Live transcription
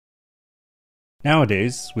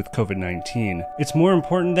Nowadays, with COVID-19, it's more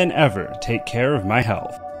important than ever to take care of my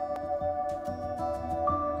health.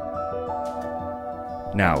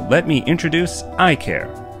 Now let me introduce iCARE,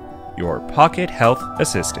 your pocket health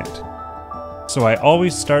assistant. So I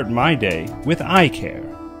always start my day with iCARE.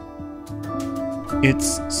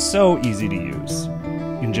 It's so easy to use.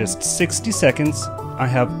 In just 60 seconds, I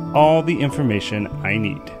have all the information I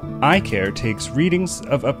need. iCARE takes readings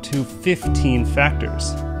of up to 15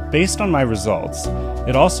 factors. Based on my results,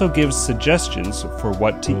 it also gives suggestions for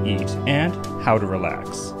what to eat and how to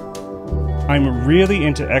relax. I'm really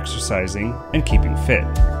into exercising and keeping fit.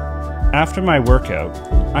 After my workout,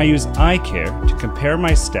 I use iCARE to compare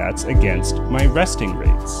my stats against my resting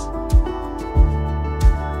rates.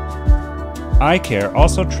 iCARE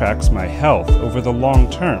also tracks my health over the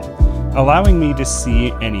long term, allowing me to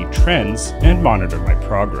see any trends and monitor my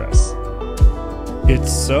progress.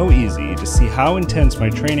 It's so easy to see how intense my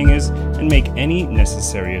training is and make any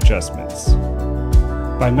necessary adjustments.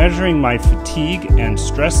 By measuring my fatigue and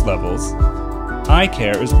stress levels,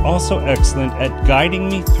 iCARE is also excellent at guiding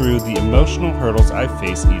me through the emotional hurdles I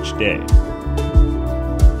face each day.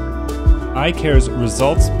 iCare's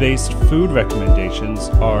results-based food recommendations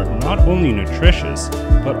are not only nutritious,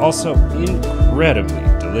 but also incredibly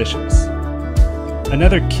delicious.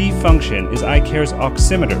 Another key function is iCare's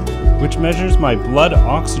oximeter, which measures my blood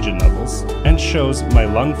oxygen levels and shows my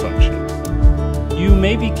lung function. You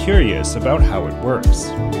may be curious about how it works.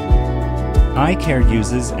 iCARE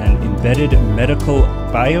uses an embedded medical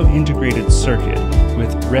bio-integrated circuit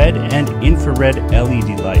with red and infrared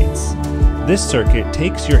LED lights. This circuit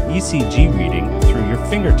takes your ECG reading through your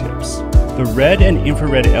fingertips. The red and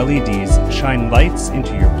infrared LEDs shine lights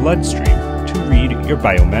into your bloodstream to read your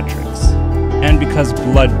biometrics. And because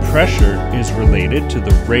blood pressure is related to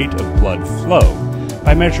the rate of blood flow,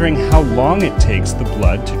 by measuring how long it takes the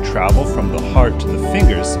blood to travel from the heart to the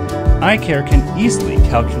fingers, iCARE can easily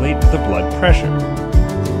calculate the blood pressure.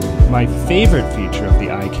 My favorite feature of the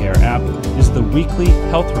iCARE app is the weekly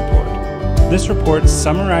health report. This report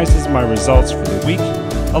summarizes my results for the week,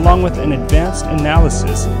 along with an advanced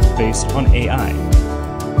analysis based on AI.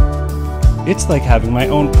 It's like having my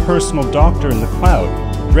own personal doctor in the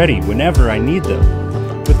cloud, ready whenever I need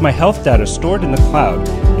them. With my health data stored in the cloud,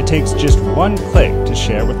 it takes just one click to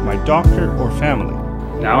share with my doctor or family.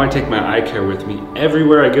 Now I take my iCARE with me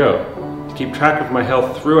everywhere I go to keep track of my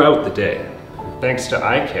health throughout the day. Thanks to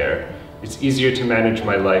iCARE, it's easier to manage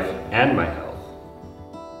my life and my health.